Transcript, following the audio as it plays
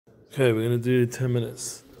Okay, we're going to do 10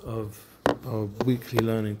 minutes of our weekly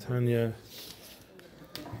learning. Tanya,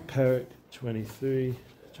 Perek 23,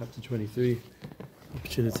 chapter 23.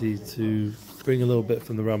 Opportunity to bring a little bit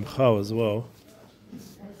from the Ramchal as well.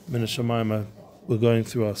 Min Hashamayim, we're going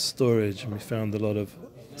through our storage and we found a lot of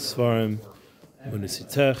Svarim,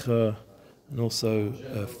 YITZCHAK, and also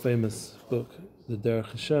a famous book, the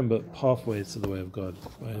Derech Hashem, but Pathways to the Way of God,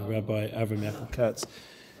 by Rabbi Avram Yaakov Katz.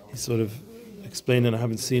 He sort of explained, and I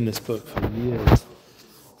haven't seen this book for years,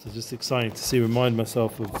 so just exciting to remind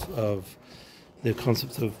myself of the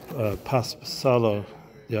concept of pas salo,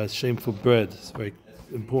 the shameful bread. It's a very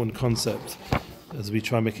important concept. As we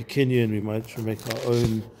try and make a kinyan, we might try and make our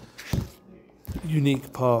own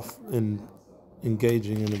unique path in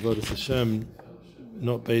engaging in Avodas Hashem,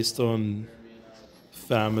 not based on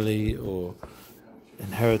family or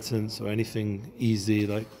inheritance or anything easy,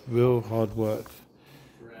 like real hard work.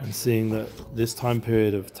 And seeing that this time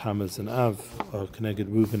period of Tamuz and Av are connected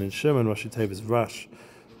Reuben and Shimon, Rosh Hashanah Rush,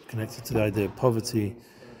 connected to the idea of poverty,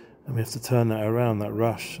 and we have to turn that around, that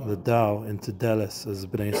rush, the Dao, into Delis, as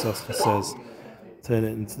B'nai Yisrael says, turn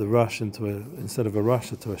it into the rush, instead of a rush,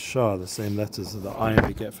 into a shah, the same letters of the iron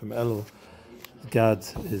we get from Elul. Gad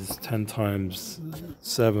is 10 times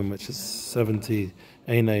 7, which is 70.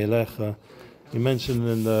 Einei Elecha. You mentioned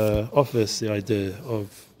in the office the idea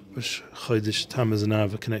of Chodesh Tamuz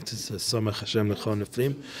Av connected to Samach Hashem L'chol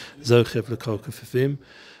Neflim, Zochef L'kol Kefifim.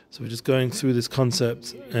 So we're just going through this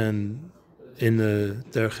concept, and in the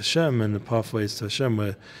Derech Hashem and the pathways to Hashem,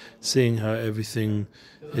 we're seeing how everything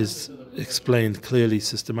is explained clearly,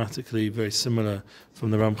 systematically, very similar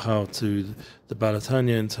from the Ramchal to the Baal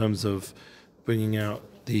Hatanya in terms of bringing out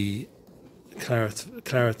the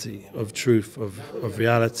clarity of truth, of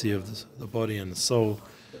reality of the body and the soul,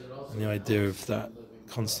 and the idea of that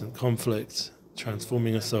constant conflict,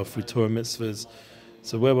 transforming yourself through Torah mitzvahs.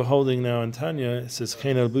 So where we're holding now in Tanya, it says, so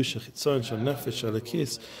this is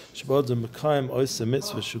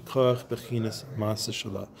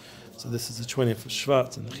the 20th of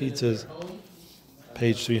Shvat and Chitas,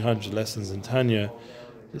 page 300, lessons in Tanya.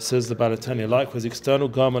 It says the Baal Tanya, likewise, the external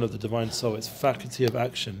garment of the divine soul, its faculty of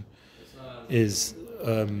action, is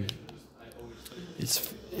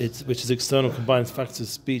which is external, combines factors of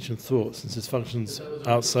speech and thought, since it functions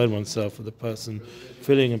outside oneself of the person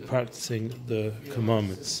feeling and practicing the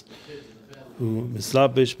commandments.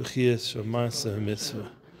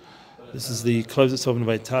 This is the closest of the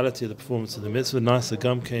vitality of the performance of the mitzvah. Nasa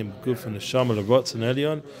gam came guf and neshama lerots and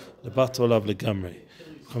elyon lebat olav legamrei.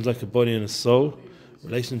 Becomes like a body and a soul,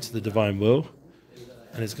 relation to the divine will,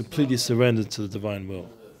 and is completely surrendered to the divine will.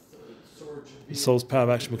 The soul's power of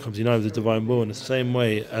action becomes united with the divine will in the same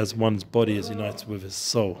way as one's body is united with his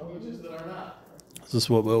soul. This is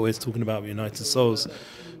what we're always talking about with united souls,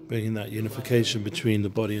 bringing that unification between the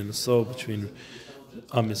body and the soul, between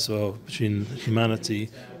YISRAEL, between humanity,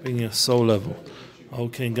 bringing a soul level.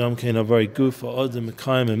 Hakohen gam kein are very good for Adam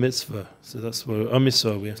Mekayim a mitzvah. So that's where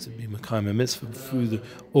YISRAEL, we have to be Mekayim a mitzvah through the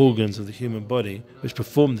organs of the human body which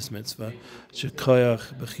perform this mitzvah.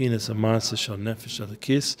 Shekoyach bechinas a maaseh shal nefesh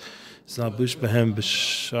adakis. Zabush behem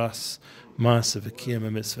b'shas maaseh v'kiyam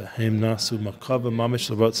a mitzvah. Hem nasu Merkava mamish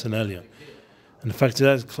l'rots and Eliyahu. And the fact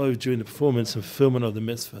that is clothed during the performance and fulfillment of the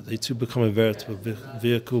mitzvah, they too become a veritable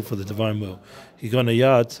vehicle for the divine will.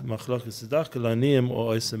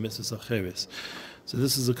 So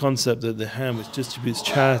this is a concept that the hand which distributes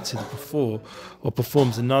charity before or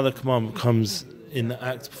performs another commandment comes in the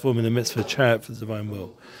act of performing the mitzvah chariot for the divine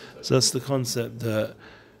will. So that's the concept that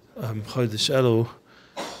Chodesh Elul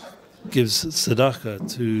gives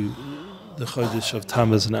tzedakah to the Chodesh of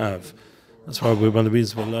Tamuz and Av. That's why one of the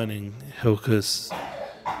reasons we're learning Hilchos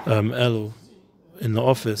Elul in the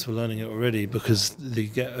office. We're learning it already because they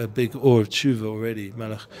get a big or of tshuva already.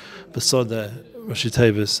 Malach Basoda Rosh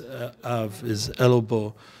Hashanah Av is Elul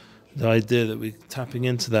Bo. The idea that we're tapping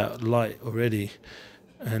into that light already,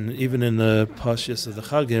 and even in the Parshas of the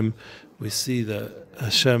Chagim, we see that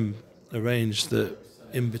Hashem arranged that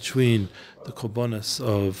in between the korbanos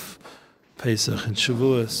of Pesach and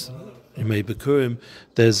Shavuos, Yemei Bikurim,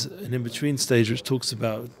 there's an in-between stage which talks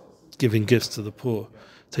about giving gifts to the poor,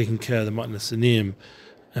 taking care of the matnas aniyim,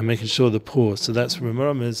 and making sure the poor. So that's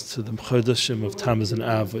remembrance to the Chodeshim of Tamuz and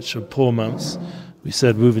Av, which are poor months. We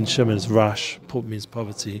said Reuven Shimon is rash, poor means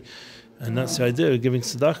poverty, and that's the idea of giving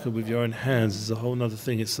tzedakah with your own hands is a whole other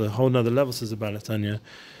thing. It's a whole other level, says the Baal Hatanya,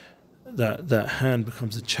 that hand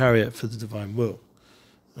becomes a chariot for the divine will,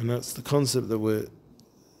 and that's the concept that we're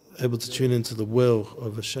able to tune into the will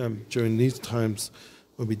of Hashem during these times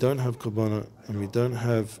when we don't have Korbanot and we don't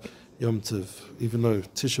have Yom Tov, even though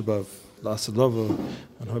Tisha B'Av lasted longer,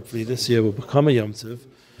 and hopefully this year will become a Yom Tov,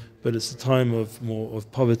 but it's a time of more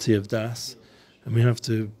of poverty of Daas, and we have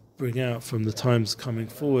to bring out from the times coming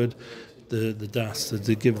forward the Daas,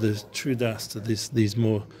 to give the true Daas to these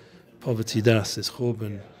more poverty Daas, this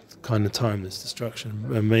Churban kind of time, this destruction,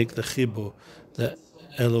 and make the Chibur that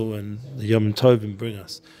Elul and the Yom Tovim bring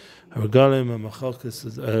us. Raglaim and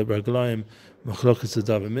Raglaim Machlokas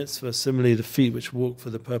Adav mitzvah. Similarly, the feet which walk for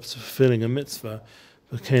the purpose of fulfilling a mitzvah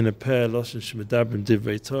became a pair Loshen Shemedabrim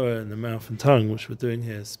Divrei Torah, and the mouth and tongue, which we're doing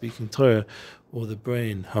here, speaking Torah, or the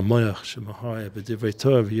brain Hamoyach Shemahaya B'Divrei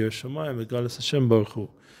Torah V'Yireh Shamayim V'Galas Hashem Baruch Hu,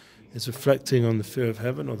 is reflecting on the fear of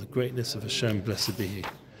heaven or the greatness of Hashem, blessed be He.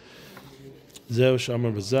 Zeu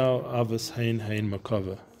Shamar Bazal Avos Hein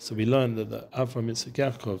Merkava. So we learned that the Avram, Yitzchak,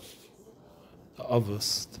 Yaakov, the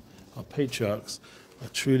Avos, our patriarchs, are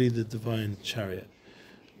truly the divine chariot.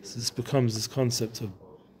 So this becomes this concept of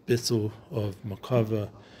bittul, of Merkava,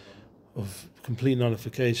 of complete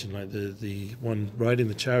nullification. Like the one riding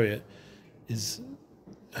the chariot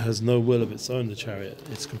has no will of its own. The chariot,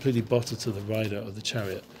 it's completely bottled to the rider of the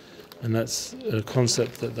chariot, and that's a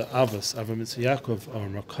concept that the Avos, Avram, Yitzchak, Yaakov, are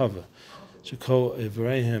in Merkava. Shekol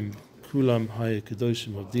Evreihem Kulam Hay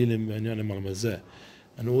Kedoshim Avdilim V'Anyanim Al Mazeh,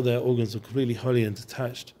 and all their organs are completely holy and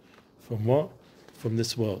detached from what? From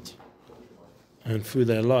this world. And through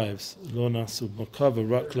their lives, Lo Nasu Merkava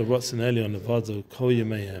Rak L'Rotzin Elyon Levado Kol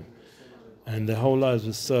Yemehem, and their whole lives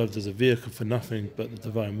were served as a vehicle for nothing but the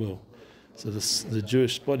divine will. So the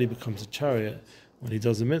Jewish body becomes a chariot when he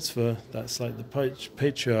does a mitzvah. That's like the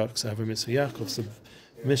patriarchs, Avram, Yitzchak, Yaakov's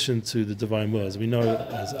submission to the divine will. As we know,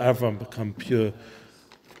 as Avram become pure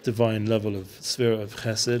divine level of sphere of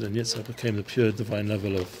chesed, and Yitzchak became the pure divine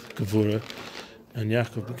level of gevurah, and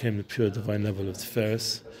Yaakov became the pure divine level of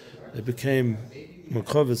tiferes, they became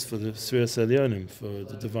Merkavas for the Sfiras Elyonim, for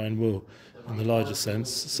the divine will in the larger sense.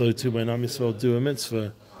 So too, when Am Yisrael do a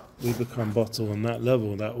mitzvah, we become bottled on that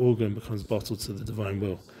level. That organ becomes bottled to the divine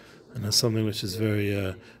will, and that's something which is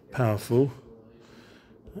very powerful.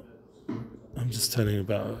 I'm just telling you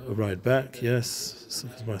about a ride back. Yes, so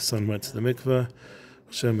my son went to the mikveh.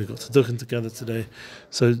 Hashem, we got to Duchen together today.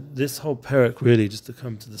 So this whole Perek, really, just to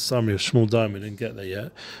come to the summary of Shmuel Daim, we didn't get there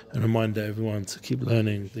yet, and remind everyone to keep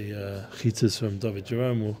learning the Chitas from David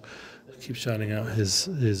Jerome. We'll keep shouting out his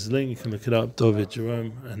link. You can look it up, David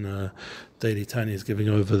Jerome, and Daily Tanya is giving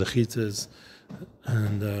over the Chitas.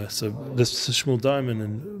 And so this is Shmuel Daim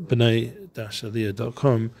and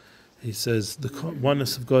B'nai-Aliyah.com. He says the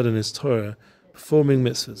oneness of God in His Torah, performing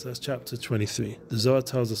mitzvahs. That's chapter 23. The Zohar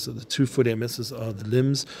tells us that the 248 mitzvahs are the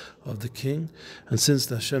limbs of the king, and since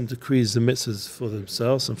the Hashem decrees the mitzvahs for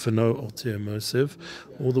themselves and for no ulterior motive,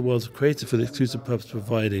 all the worlds are created for the exclusive purpose of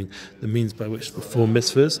providing the means by which to perform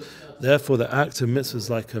mitzvahs. Therefore, the act of mitzvahs is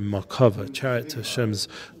like a Merkava, chariot to Hashem's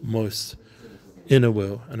most inner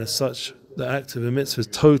will, and as such, the act of a mitzvah is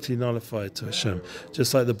totally nullified to Hashem,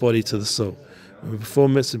 just like the body to the soul. When we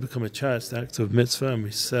perform mitzvah, we become a chariot to the act of mitzvah, and we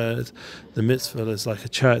said the mitzvah is like a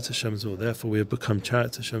chariot to Hashem's will. Therefore, we have become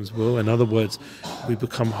chariot to Hashem's will. In other words, we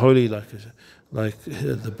become holy like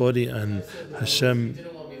the body, and Hashem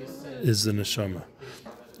is the neshama.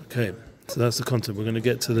 Okay, so that's the content. We're going to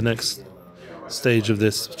get to the next stage of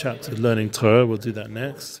this chapter, learning Torah. We'll do that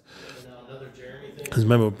next. Because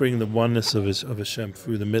remember, we're bringing the oneness of Hashem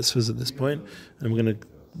through the mitzvahs at this point, and we're going to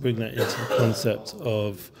bring that into the concept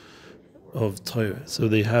of Torah. So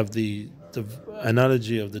they have the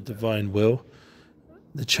analogy of the divine will,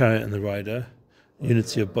 the chariot and the rider,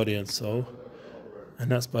 unity of body and soul, and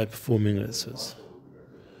that's by performing mitzvahs.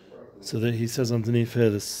 So that he says underneath here,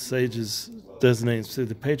 the sages designate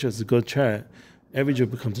the patriarch as a God chariot. Every Jew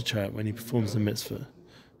becomes a chariot when he performs the mitzvah.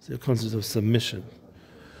 So the concept of submission.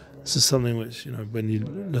 This is something which, when you're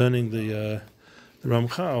learning the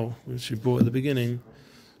Ramchal, which you brought at the beginning,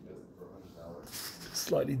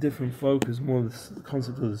 slightly different focus, more the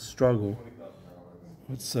concept of the struggle,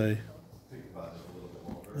 I would say,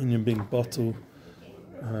 and you're being bottled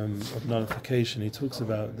of nullification. He talks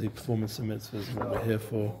about the performance of mitzvahs and what we're here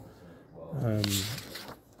for, and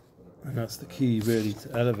that's the key, really,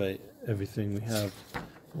 to elevate everything we have,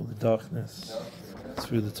 all the darkness,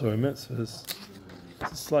 through the Torah mitzvahs.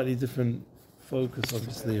 It's a slightly different focus,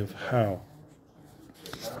 obviously, of how.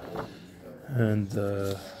 And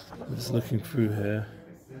I'm just looking through here.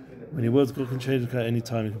 When your words, God can change at any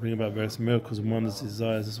time. He can bring about various miracles and wonders,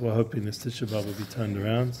 desires, as well, hoping this Tisha B'Av will be turned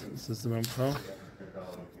around. This is the Ramchal.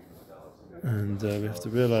 And we have to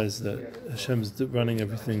realize that Hashem's running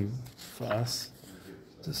everything for us,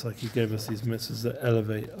 just like He gave us these mitzvahs that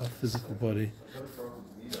elevate our physical body,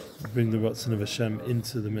 bring the Ratzon of Hashem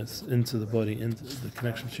into the body, into the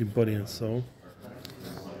connection between body and soul.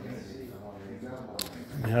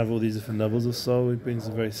 We have all these different levels of soul, it brings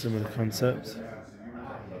a very similar concept.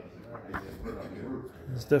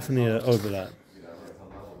 There's definitely an overlap.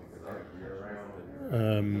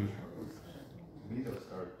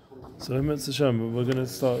 So in Mitzvah, we're going to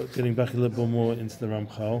start getting back a little bit more into the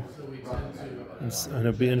Ramchal, and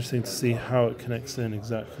it'll be interesting to see how it connects in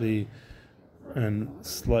exactly, and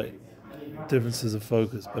slight differences of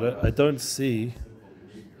focus. But I don't see,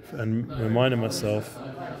 and reminding myself,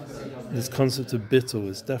 this concept of bittul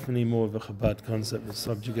is definitely more of a Chabad concept of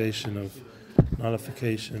subjugation, of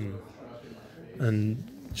nullification, and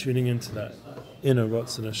tuning into that inner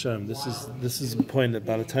Ratzon Hashem. This is the point that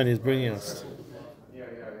Hatanya is bringing us,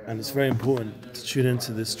 and it's very important to tune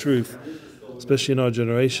into this truth, especially in our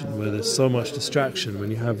generation where there's so much distraction. When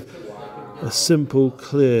you have a simple,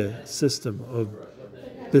 clear system of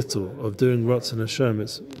bittul, of doing Ratzon Hashem,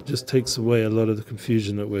 it just takes away a lot of the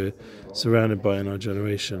confusion that we're surrounded by in our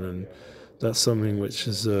generation, and that's something which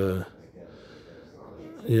is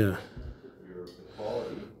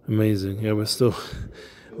amazing. Yeah,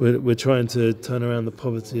 we're trying to turn around the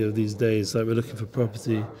poverty of these days. Like, we're looking for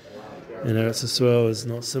property in Eretz Yisrael is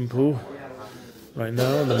not simple right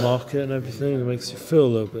now, the market and everything. It makes you feel a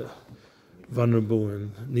little bit vulnerable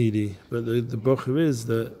and needy. But the bracha is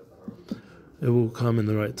that it will come in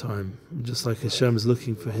the right time. Just like Hashem is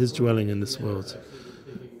looking for His dwelling in this world,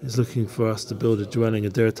 He's looking for us to build a dwelling, a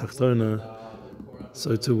dera tachtona.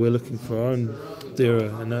 So too, we're looking for our own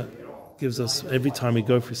dera, and that gives us, every time we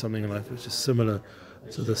go through something in life which is similar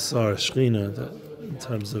to the Sarah Shechina, that in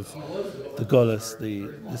terms of the Golas,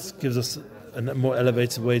 this gives us a more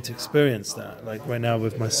elevated way to experience that. Like right now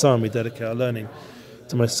with my son, we dedicate our learning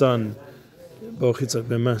to my son, YITZCHAK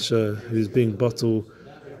ben MASHA, who's being bottled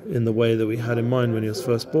in the way that we had in mind when he was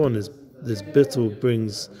first born. This bittul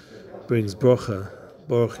brings bracha.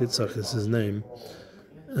 YITZCHAK is his name,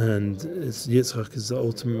 and YITZCHAK is the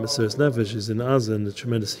ultimate Mesiras Nefesh. He's in Gaza in the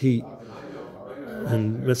tremendous heat.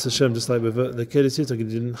 And Mitzvah Hashem, just like with the Chodesh Tamuz Av, he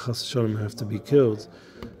didn't Chas Shalom have to be killed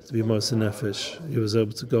to be Mesiras Nefesh. He was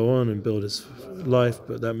able to go on and build his life,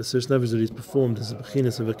 but that Mesiras Nefesh that he's performed as a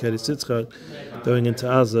bechinas of a Chodesh YITZCHAK, going into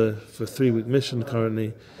Gaza for a 3-week mission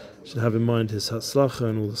currently, should have in mind his Hatzlacha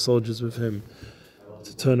and all the soldiers with him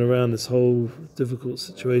to turn around this whole difficult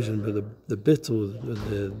situation. But the bittul,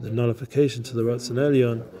 the nullification to the Ratzon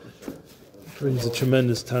Elyon, brings a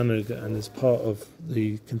tremendous tanug and is part of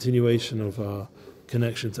the continuation of our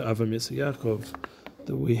connection to Avram Yitzhak Yaakov,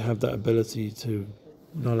 that we have that ability to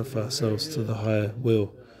nullify ourselves to the higher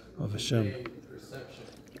will of Hashem,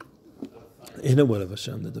 inner will of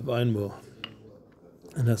Hashem, the divine will.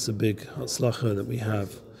 And that's a big hatzlacha that we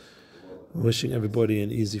have. I'm wishing everybody an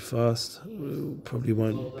easy fast. We probably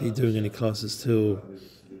won't be doing any classes till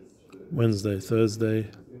Wednesday, Thursday.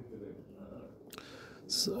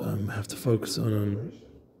 So have to focus on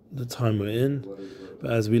the time we're in.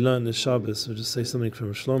 But as we learn this Shabbos, we'll just say something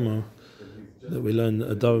from Shlomo, that we learn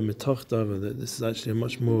a davar mitoch davar, that this is actually a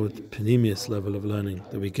much more panemius level of learning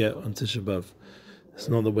that we get on Tisha B'Av. It's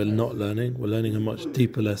not that we're not learning, we're learning a much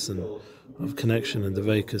deeper lesson of connection and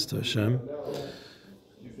devekas to Hashem.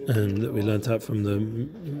 And that we learned that from the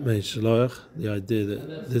Mei Shaloach, the idea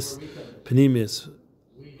that this panemius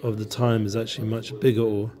of the time is actually much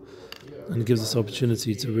bigger, and it gives us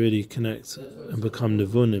opportunity to really connect and become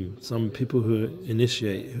nevunim. Some people who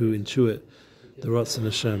initiate, who intuit the Ratzon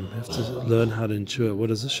Hashem, have to learn how to intuit what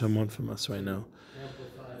does Hashem want from us right now.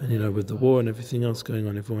 And with the war and everything else going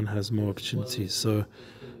on, everyone has more opportunities. So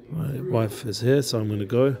my wife is here, so I'm going to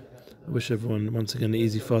go. I wish everyone once again an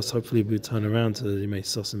easy fast. Hopefully we turn around to the Yimei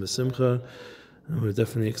Sos and V'Simcha, and we're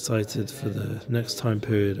definitely excited for the next time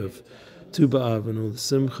period of Tu B'Av and all the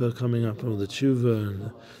Simcha coming up, and all the Tshuva,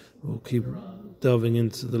 and we'll keep delving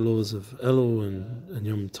into the laws of Elul and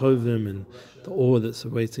Yom Tovim and the awe that's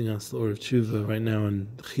awaiting us, the awe of Tshuva right now, and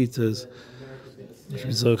the Chitas. We should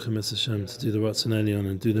be Zochim Es Hashem to do the Ratzon Elyon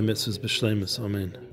and do the mitzvahs b'shleimus. Amen.